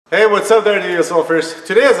Hey, what's up there, do-it-yourselfers?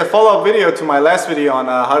 Today is a follow-up video to my last video on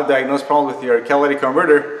how to diagnose problems with your catalytic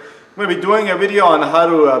converter. I'm going to be doing a video on how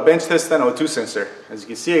to bench test an O2 sensor. As you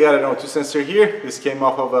can see, I got an O2 sensor here. This came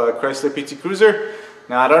off of a Chrysler PT Cruiser.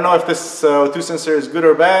 Now, I don't know if this O2 sensor is good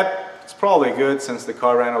or bad. It's probably good since the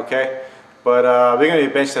car ran okay. But we're going to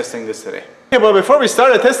be bench testing this today. Okay, but before we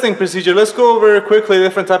start the testing procedure, let's go over quickly the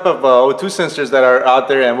different type of O2 sensors that are out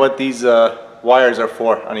there and what these wires are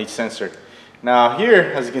for on each sensor. Now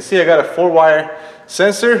here, as you can see, I got a 4-wire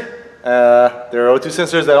sensor. There are O2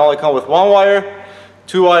 sensors that only come with 1 wire,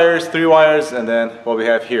 2 wires, 3 wires, and then what we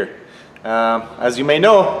have here. As you may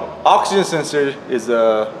know, oxygen sensor is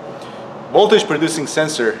a voltage producing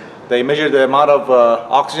sensor. They measure the amount of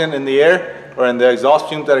oxygen in the air or in the exhaust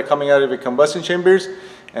fumes that are coming out of your combustion chambers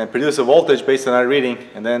and produce a voltage based on that reading,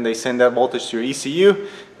 and then they send that voltage to your ECU,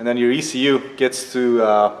 and then your ECU gets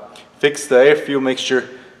to fix the air fuel mixture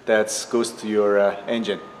that goes to your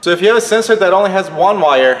engine. So if you have a sensor that only has 1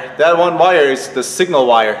 wire, that 1 wire is the signal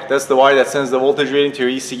wire. That's the wire that sends the voltage reading to your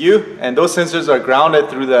ECU, and those sensors are grounded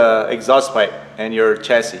through the exhaust pipe and your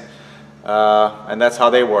chassis, and that's how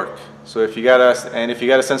they work. So if you got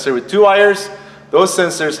a sensor with 2 wires, those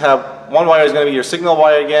sensors have 1 wire is going to be your signal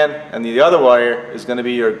wire again, and the other wire is going to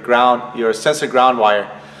be your sensor ground wire.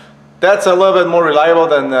 That's a little bit more reliable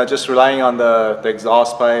than just relying on the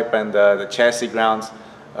exhaust pipe and the chassis grounds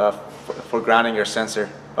for grounding your sensor.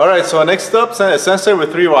 Alright, so next up, a sensor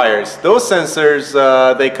with 3 wires. Those sensors,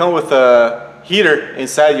 they come with a heater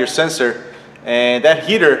inside your sensor, and that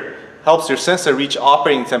heater helps your sensor reach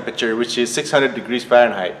operating temperature, which is 600 degrees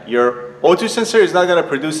Fahrenheit. Your O2 sensor is not going to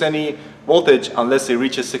produce any voltage unless it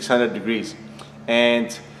reaches 600 degrees.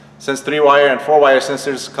 And since 3-wire and 4-wire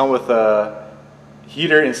sensors come with a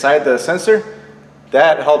heater inside the sensor,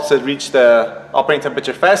 that helps it reach the operating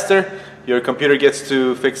temperature faster. Your computer gets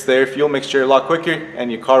to fix the air fuel mixture a lot quicker,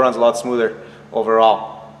 and your car runs a lot smoother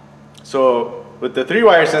overall. So with the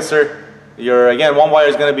 3-wire sensor, again, 1 wire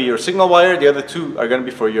is going to be your signal wire, the other 2 are going to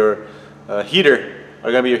be for your heater,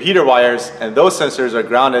 are going to be your heater wires, and those sensors are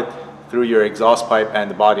grounded through your exhaust pipe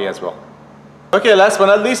and the body as well. Okay, last but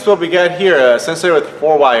not least, what we got here, a sensor with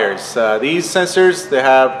 4 wires. These sensors, they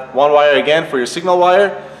have 1 wire again for your signal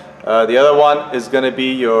wire. The other one is going to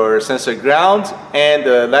be your sensor ground, and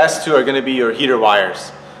the last 2 are going to be your heater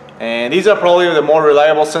wires. And these are probably the more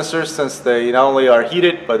reliable sensors since they not only are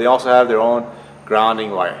heated, but they also have their own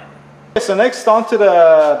grounding wire. Okay, so next on to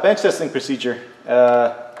the bench testing procedure.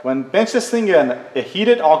 When bench testing a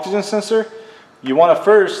heated oxygen sensor, you want to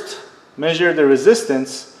first measure the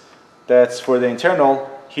resistance that's for the internal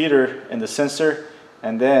heater in the sensor,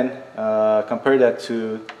 and then compare that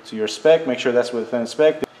to your spec, make sure that's within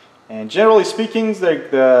spec. And generally speaking,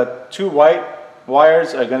 the 2 white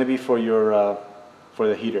wires are going to be for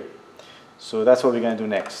the heater. So that's what we're going to do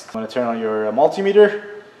next. I'm going to turn on your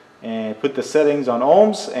multimeter and put the settings on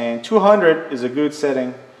ohms, and 200 is a good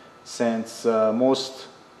setting since most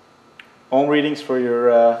ohm readings for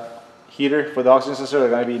your heater for the oxygen sensor are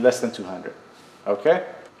going to be less than 200. Okay?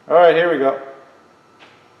 Alright, here we go.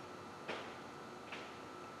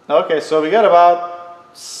 Okay, so we got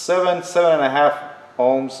about 7.5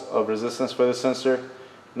 ohms of resistance for the sensor.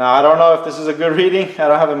 Now I don't know if this is a good reading. I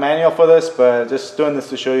don't have a manual for this, but just doing this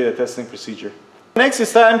to show you the testing procedure. Next,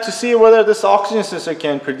 it's time to see whether this oxygen sensor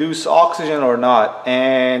can produce oxygen or not.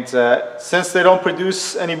 And since they don't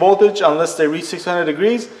produce any voltage unless they reach 600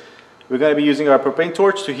 degrees, we're going to be using our propane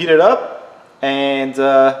torch to heat it up. And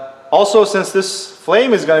also, since this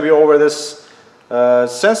flame is going to be over this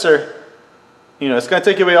sensor, it's going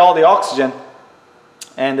to take away all the oxygen.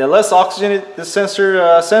 And the less oxygen this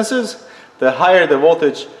sensor senses, the higher the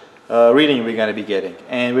voltage reading we're going to be getting.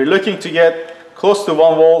 And we're looking to get close to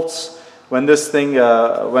 1 volts when this thing,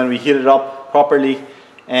 when we heat it up properly.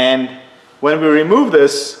 And when we remove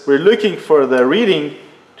this, we're looking for the reading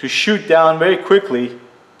to shoot down very quickly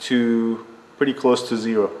to pretty close to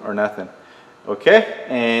 0 or nothing. Okay?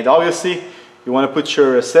 And obviously, you want to put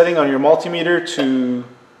your setting on your multimeter to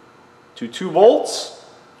 2 volts,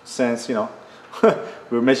 since,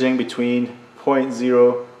 we're measuring between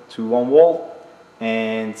 0.0 to 1 volt.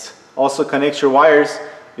 And also connect your wires.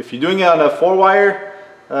 If you're doing it on a 4-wire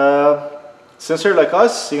sensor like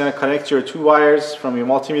us, you're going to connect your 2 wires from your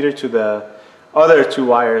multimeter to the other 2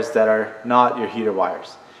 wires that are not your heater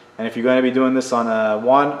wires. And if you're going to be doing this on a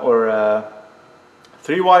 1 or a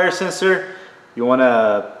 3-wire sensor, you want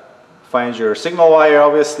to find your signal wire,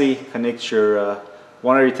 obviously, connect your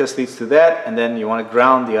 1 of your test leads to that, and then you want to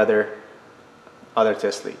ground the other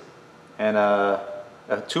test lead. And a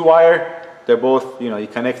 2-wire, they're both, you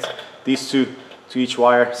connect these 2 to each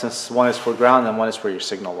wire, since one is for ground and one is for your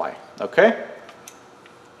signal wire. Okay?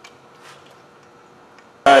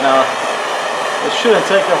 it shouldn't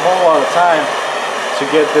take a whole lot of time to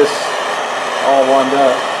get this all wound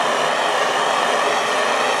up.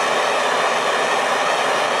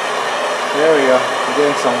 There we go, we're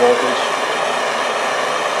getting some voltage.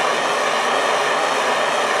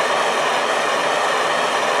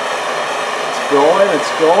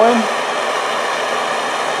 It's going.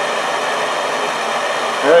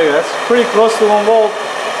 There we go, that's pretty close to 1 volt.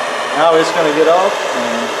 Now we're just going to get off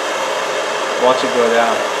and watch it go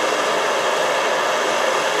down.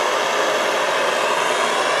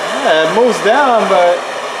 Yeah, it moves down, but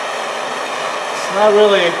it's not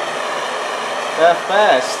really that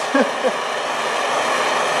fast.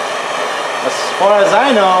 As far as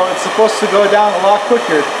I know, it's supposed to go down a lot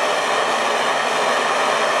quicker.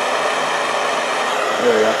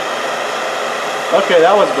 There we go. Okay,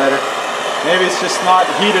 that was better. Maybe it's just not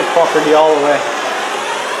heated properly all the way.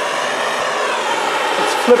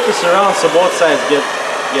 Let's flip this around so both sides get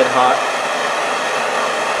hot.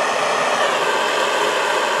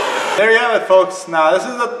 There you have it, folks. Now, this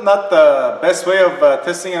is not the best way of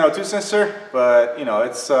testing an O2 sensor, but you know,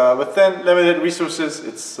 it's within limited resources.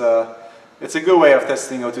 It's a good way of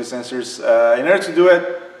testing O2 sensors. In order to do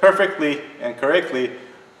it perfectly and correctly,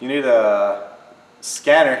 you need a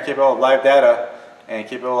scanner capable of live data and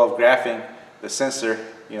capable of graphing the sensor,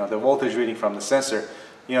 you know, the voltage reading from the sensor.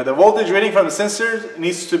 You know, the voltage reading from the sensor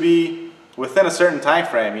needs to be within a certain time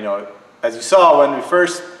frame. You know, as you saw when we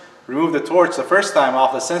first removed the torch the first time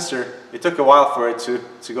off the sensor, it took a while for it to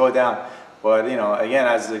go down. But you know, again,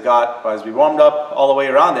 as we warmed up all the way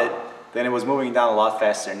around it, then it was moving down a lot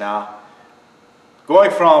faster. Now,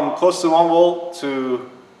 going from close to 1 volt to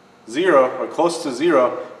 0 or close to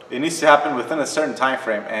 0, it needs to happen within a certain time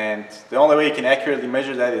frame, and the only way you can accurately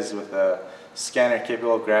measure that is with a scanner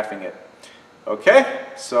capable of graphing it. Okay,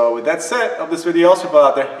 so with that said, I hope this video helps people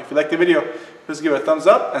out there. If you like the video, please give it a thumbs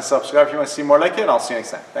up and subscribe if you want to see more like it, and I'll see you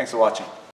next time. Thanks for watching.